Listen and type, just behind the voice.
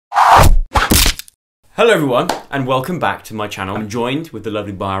Hello everyone, and welcome back to my channel. I'm joined with the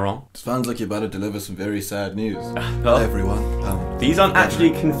lovely Byron. Sounds like you're about to deliver some very sad news. Well, Hi everyone. These aren't actually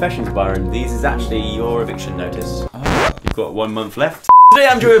confessions, Byron. These is actually your eviction notice. You've got 1 month left. Today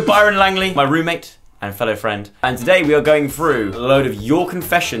I'm joined with Byron Langley, my roommate and fellow friend. And today we are going through a load of your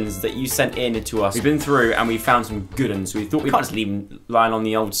confessions that you sent in to us. We've been through and we found some good ones. So we thought we can't just leave them lying on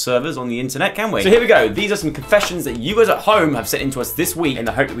the old servers on the internet, can we? So here we go. These are some confessions that you guys at home have sent in to us this week in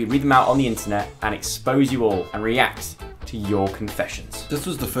the hope that we read them out on the internet and expose you all and react to your confessions. This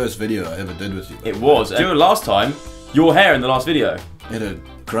was the first video I ever did with you. It was. Do you remember last time? Your hair in the last video. It had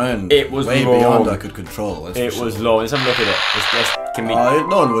grown way way beyond I could control. It was long. Let's have a look at it. Can we... no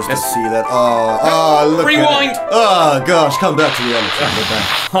one was to see that. Look Rewind! at it. Oh gosh, come back to reality.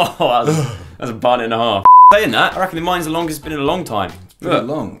 Oh, that's a bun and a half. Saying that, I reckon mine's the longest it's been in a long time. Pretty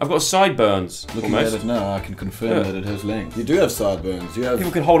long. I've got sideburns. Looking at it now, I can confirm that it has length. You do have sideburns. You have.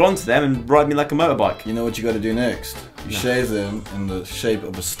 People can hold on to them and ride me like a motorbike. You know what you got to do next? You shave them in the shape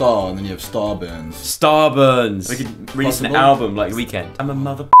of a star, and then you have starburns. Starburns. We could release an album like Weekend. I'm a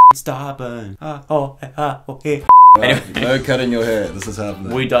mother starburn. Anyway. No cutting your hair. This is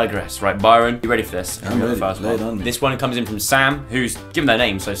happening. We digress. Right, Byron, you ready for this? I'm ready. First Lay it one. on me. This one comes in from Sam, who's given their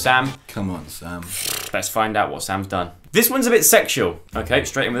name. So Sam. Come on, Sam. Let's find out what Sam's done. This one's a bit sexual. Okay,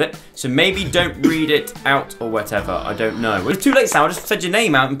 straight in with it. So maybe don't read it out or whatever. I don't know. It's too late, Sam. I just said your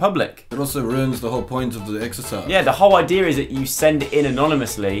name out in public. It also ruins the whole point of the exercise. Yeah, the whole idea is that you send it in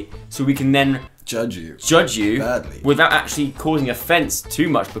anonymously so we can then judge you badly without actually causing offense too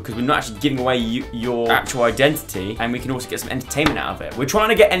much, because we're not actually giving away your actual identity, and we can also get some entertainment out of it. We're trying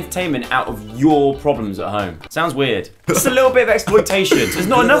to get entertainment out of your problems at home. Sounds weird. Just a little bit of exploitation. There's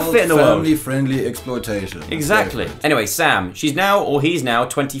not enough of it in the world. Family-friendly exploitation. Exactly. Anyway, Sam, he's now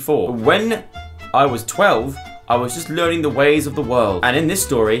 24. When I was 12, I was just learning the ways of the world. And in this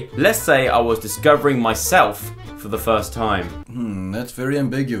story, let's say I was discovering myself for the first time. That's very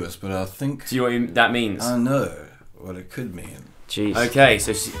ambiguous, but I think... Do you know what that means? I know what it could mean. Jeez. Okay,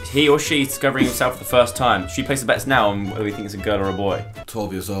 so he or she is discovering himself for the first time. Should we place the bets now on whether we think it's a girl or a boy?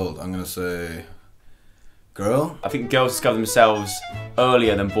 12 years old, I'm gonna say... girl? I think girls discover themselves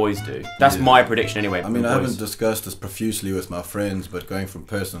earlier than boys do. That's my prediction anyway. I mean, I haven't discussed this profusely with my friends, but going from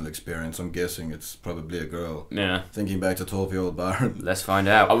personal experience, I'm guessing it's probably a girl. Yeah. Thinking back to 12-year-old Byron. Let's find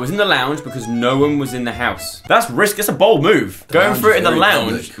out. I was in the lounge because no one was in the house. That's risk. That's a bold move. Going for it in the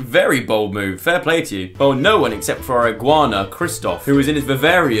lounge, very bold move. Fair play to you. Well, no one except for our iguana, Christoph, who was in his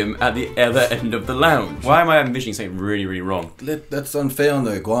vivarium at the other end of the lounge. Why am I envisioning something really, really wrong? That's unfair on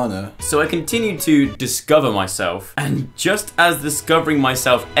the iguana. So I continued to discover myself, and just as discovering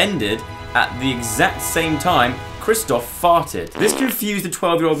myself ended, at the exact same time, Christoph farted. This confused the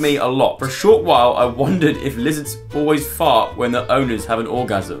 12-year-old me a lot. For a short while, I wondered if lizards always fart when their owners have an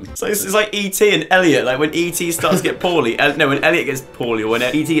orgasm. So it's like E.T. and Elliot, like when E.T. starts to get poorly, no, when Elliot gets poorly, or when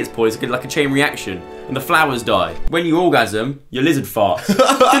E.T. gets poorly, it's like a chain reaction, and the flowers die. When you orgasm, your lizard farts.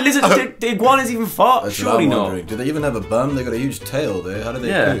 Do iguanas even fart? That's Surely what I'm not. wondering. Do they even have a bum? They got a huge tail there. How do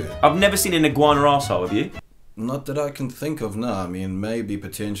they poo? I've never seen an iguana arsehole, have you? Not that I can think of now. I mean, maybe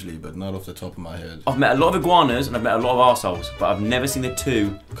potentially, but not off the top of my head. I've met a lot of iguanas and I've met a lot of arseholes, but I've never seen the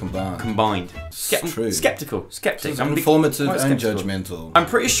two combined. True. Skeptic. It's informative and judgmental. I'm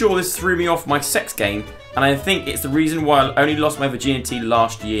pretty sure this threw me off my sex game, and I think it's the reason why I only lost my virginity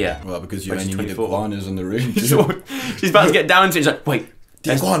last year. Well, because you only need iguanas in the room. She's about to get down to it. She's like, wait,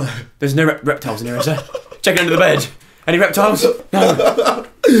 the iguana. There's no reptiles in here, is there? Check under the bed. Any reptiles? No.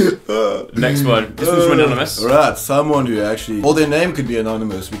 Next one. This one's from anonymous. Right, someone who actually, well, their name could be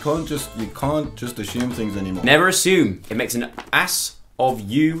anonymous. You can't just assume things anymore. Never assume. It makes an ass of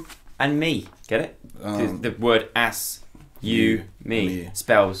you and me. Get it? The word ass, you, me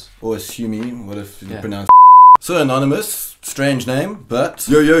spells. Or assuming. What if you pronounce? So anonymous, strange name, but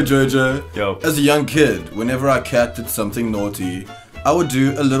yo Jojo. Yo. As a young kid, whenever our cat did something naughty, I would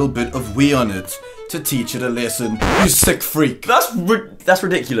do a little bit of wee on it to teach it a lesson. You sick freak. That's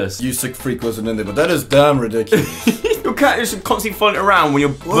ridiculous. You sick freak wasn't in there, but that is damn ridiculous. Your cat is constantly following it around when you're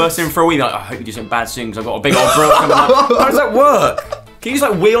bursting for a wee. Like, I hope you do some bad things. I've got a big old bro coming up. How does that work? Can you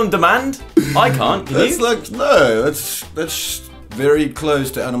just like wee on demand? I can't. Can that's you? Like no. That's very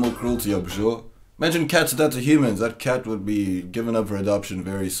close to animal cruelty, I'm sure. Imagine cats did that to humans. That cat would be given up for adoption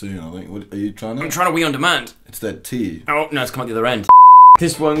very soon. I think. What are you trying to? I'm trying to wee on demand. It's that T. Oh no, it's come out the other end.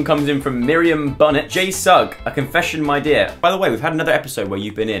 This one comes in from Miriam Bunnett. J Sug, a confession, my dear. By the way, we've had another episode where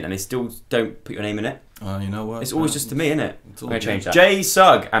you've been in and they still don't put your name in it. You know what? It's always just to me, isn't it? I'm going to change that. good. J.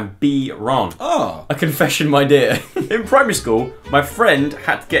 Sugg and B. Ron. Oh. A confession, my dear. In primary school, my friend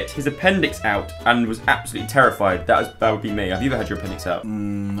had to get his appendix out and was absolutely terrified. That would be me. Have you ever had your appendix out?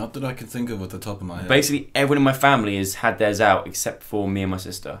 Not that I can think of at the top of my head. Basically, everyone in my family has had theirs out except for me and my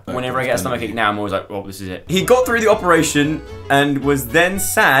sister. Whenever I get a stomachache now, I'm always like, well, this is it. He got through the operation and was then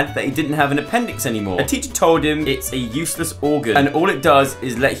sad that he didn't have an appendix anymore. A teacher told him it's a useless organ and all it does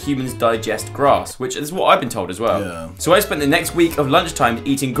is let humans digest grass, which is what I've been told as well. Yeah. So I spent the next week of lunchtime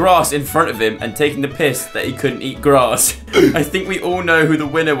eating grass in front of him and taking the piss that he couldn't eat grass. I think we all know who the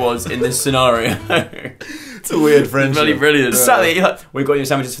winner was in this scenario. It's a weird friendship. Really brilliant. Yeah. Saturday, you're like, we've got your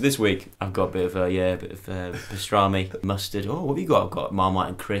sandwiches for this week. I've got a bit of pastrami, mustard. Oh, what have you got? I've got Marmite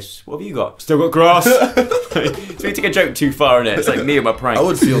and crisps. What have you got? Still got grass. So we took a joke too far in it. It's like me and my prank. I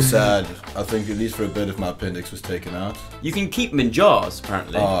would feel sad, I think, at least for a bit if my appendix was taken out. You can keep them in jars,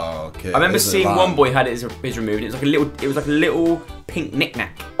 apparently. Oh, okay. I remember There's a seeing line. one boy had his removed. It was like a little pink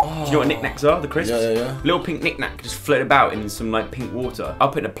knick-knack. Do you know what knick-knacks are? The crisps? Yeah. Little pink knick-knack just floated about in some like pink water. I'll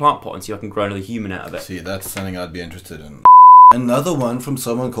put it in a plant pot and see if I can grow another human out of it. See, that's something I'd be interested in. Another one from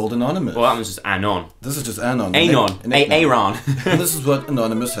someone called Anonymous. Well, that one's just Anon. This is just Anon. Anon. Aaron. And this is what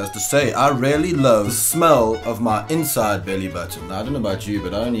Anonymous has to say. I rarely love the smell of my inside belly button. Now, I don't know about you,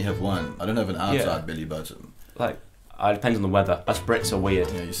 but I only have one. I don't have an outside belly button. Like, it depends on the weather. Us Brits are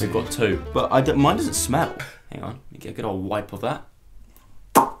weird. Yeah, you see. We've got two. But mine doesn't smell. Hang on, let me get a good old wipe of that.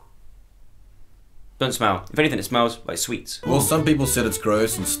 Don't smell. If anything, it smells like sweets. Well, some people said it's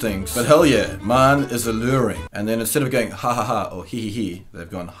gross and stinks, but hell yeah, mine is alluring. And then instead of going ha ha ha or he he, they've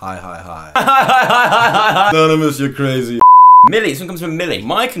gone hi hi hi. Anonymous, you're crazy. Millie, this one comes from Millie.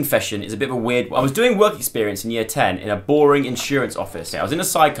 My confession is a bit of a weird one. I was doing work experience in year 10 in a boring insurance office. I was in a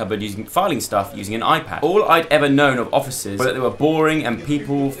side cupboard filing stuff using an iPad. All I'd ever known of offices was that they were boring and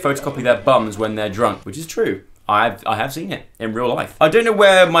people photocopy their bums when they're drunk, which is true. I have seen it in real life. I don't know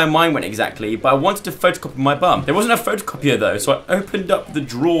where my mind went exactly, but I wanted to photocopy my bum. There wasn't a photocopier though, so I opened up the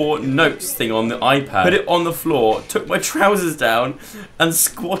draw notes thing on the iPad, put it on the floor, took my trousers down, and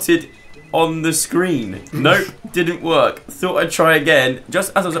squatted on the screen. Nope, didn't work. Thought I'd try again.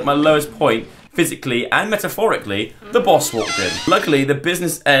 Just as I was at my lowest point, physically and metaphorically, the boss walked in. Luckily, the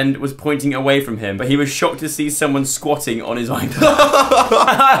business end was pointing away from him, but he was shocked to see someone squatting on his iPad.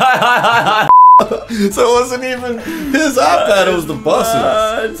 So it wasn't even his iPad, it was the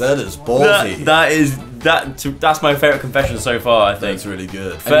boss's. That is ballsy. That's my favourite confession so far, I think. That's really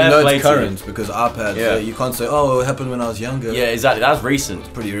good. Fair and you know play it's to current because iPads, you can't say, oh, it happened when I was younger. Yeah, exactly. That's recent. It's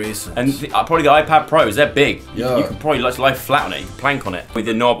pretty recent. And probably the iPad Pros, they're big. Yeah. You can probably lie flat on it, you can plank on it with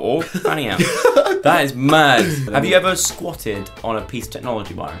the knob or fanny out. That is mad. Have you ever squatted on a piece of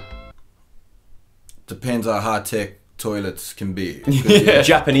technology, Byron? Depends how high-tech toilets can be. Yeah.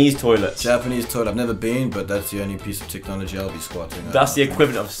 Japanese toilets. Japanese toilet, I've never been, but that's the only piece of technology I'll be squatting on. That's the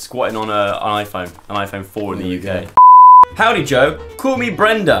equivalent of squatting on an iPhone 4 in the UK. Howdy Joe, call me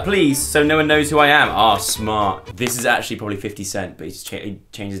Brenda, please, so no one knows who I am. Ah, smart. This is actually probably 50 Cent, but he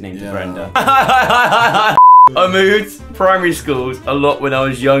changed his name to Brenda. I moved primary schools a lot when I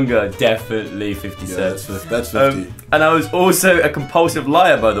was younger. Definitely 50 Cent. That's 50. And I was also a compulsive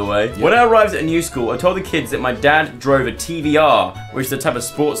liar, by the way. When I arrived at a new school, I told the kids that my dad drove a TVR, which is a type of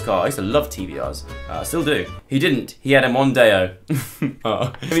sports car. I used to love TVRs. I still do. He didn't. He had a Mondeo.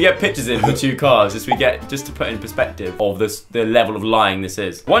 Can we get pictures in the two cars just to put in perspective of the level of lying this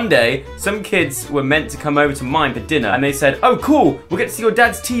is. One day, some kids were meant to come over to mine for dinner, and they said, "Oh, cool, we'll get to see your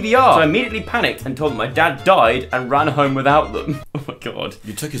dad's TVR." So I immediately panicked and told them my dad died and ran home without them. Oh my god.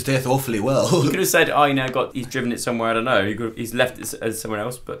 You took his death awfully well. You could have said, oh, he's driven it somewhere, I don't know. He's left it as somewhere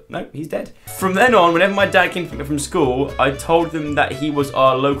else, but no, he's dead. From then on, whenever my dad came from school, I told them that he was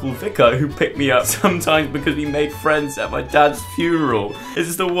our local vicar who picked me up sometimes because we made friends at my dad's funeral. This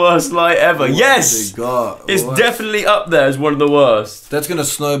is the worst lie ever. Yes! It's definitely up there as one of the worst. That's gonna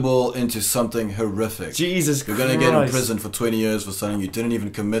snowball into something horrific. Jesus Christ. You're gonna get in prison for 20 years for something you didn't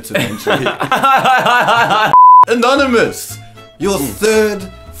even commit eventually. Anonymous! Your third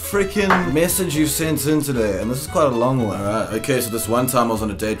freaking message you sent in today, and this is quite a long one. Alright, okay, so this one time I was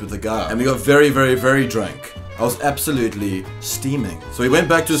on a date with a guy, and we got very, very, very drunk. I was absolutely steaming. So we went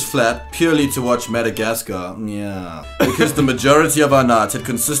back to his flat purely to watch Madagascar. Yeah. Because the majority of our nights had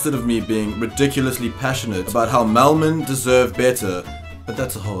consisted of me being ridiculously passionate about how Malman deserved better. But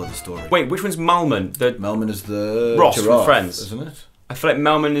that's a whole other story. Wait, which one's Malman? Malman is the Ross giraffe, from Friends, isn't it? I feel like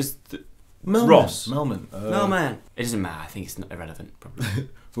Melman is the... Ross. Melman. It doesn't matter. I think it's not irrelevant, probably.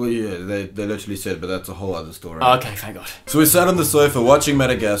 Well, yeah, they literally said, but that's a whole other story. Okay, thank God. So we sat on the sofa watching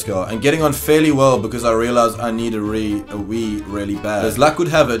Madagascar and getting on fairly well because I realized I need a wee really bad. As luck would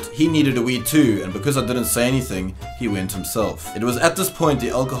have it, he needed a wee too, and because I didn't say anything, he went himself. It was at this point the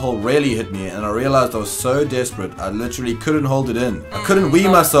alcohol really hit me, and I realized I was so desperate I literally couldn't hold it in. I couldn't wee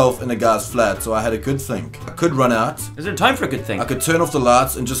myself in a guy's flat, so I had a good think. I could run out. Is there time for a good thing? I could turn off the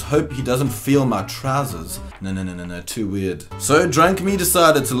lights and just hope he doesn't feel my trousers. No, too weird. So drunk me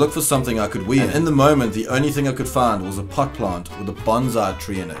decided to look for something I could wee in. In the moment, the only thing I could find was a pot plant with a bonsai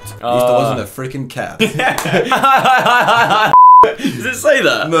tree in it. At least there wasn't a freaking cat. Does it say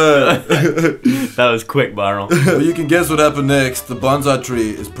that? No. That was quick, Byron. Well, you can guess what happened next. The bonsai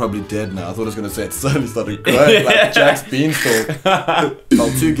tree is probably dead now. I thought I was going to say it suddenly started growing like Jack's beanstalk.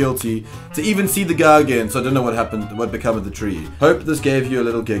 Felt too guilty to even see the guy again, so I don't know what happened, what became of the tree. Hope this gave you a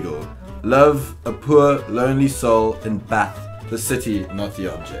little giggle. Love, a poor, lonely soul in Bath. The city, not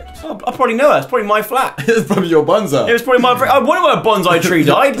the object. Oh, I probably know her. It's probably my flat. It's probably your bonsai. It was probably my... I wonder why a bonsai tree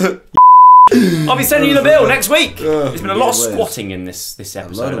died. I'll be sending you the bill next week. There's been a lot of squatting in this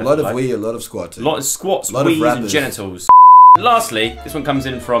episode. A lot of wee, a lot of squatting. A lot of squats, lot wees, of and genitals. Lastly, this one comes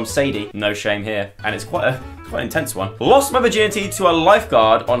in from Sadie. No shame here, and it's quite an intense one. Lost my virginity to a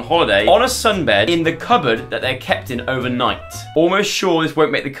lifeguard on holiday on a sunbed in the cupboard that they're kept in overnight. Almost sure this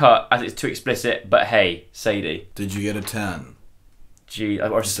won't make the cut as it's too explicit, but hey, Sadie. Did you get a tan? Gee,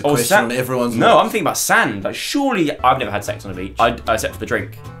 it's a question on everyone's No, lips. I'm thinking about sand. Like, surely I've never had sex on a beach. Except for the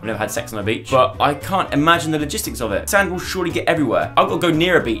drink. I've never had sex on a beach. But I can't imagine the logistics of it. Sand will surely get everywhere. I've got to go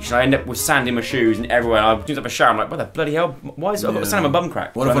near a beach and I end up with sand in my shoes and everywhere. And I do have a shower. I'm like, what the bloody hell? Why is it? I've got sand in my bum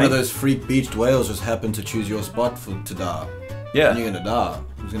crack. What if one of those freak beached whales just happened to choose your spot to die? Yeah. And you're gonna die.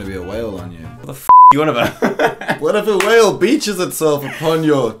 There's gonna be a whale on you. What the f you on about? What if a whale beaches itself upon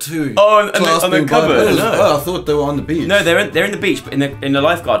your two? Oh, on the cupboard. Oh, I thought they were on the beach. No, they're in the beach, but in the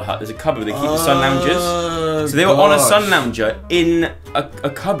lifeguard hut, there's a cupboard where they keep the sun loungers. So they were on a sun lounger in a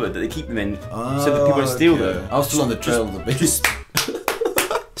cupboard that they keep them in, so that people don't steal them. I was still on the trail of the beach.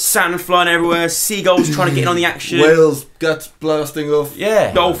 Sand flying everywhere, seagulls trying to get in on the action. Whales guts blasting off.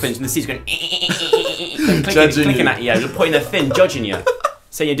 Yeah. Dolphins in the seas going clicking at you, pointing their fin, judging you,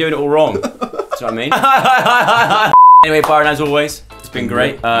 saying you're doing it all wrong. That's what I mean. Anyway, Byron, as always, it's been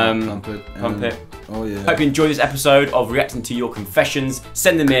great. Pump it. Oh yeah. Hope you enjoyed this episode of reacting to your confessions.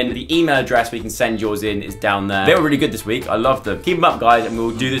 Send them in. The email address where you can send yours in is down there. They were really good this week. I loved them. Keep them up, guys, and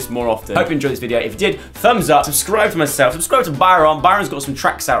we'll do this more often. Hope you enjoyed this video. If you did, thumbs up. Subscribe to myself. Subscribe to Byron. Byron's got some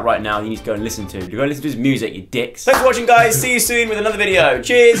tracks out right now you need to go and listen to. You're going to listen to his music, you dicks. Thanks for watching, guys. See you soon with another video.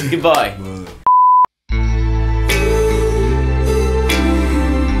 Cheers. Goodbye.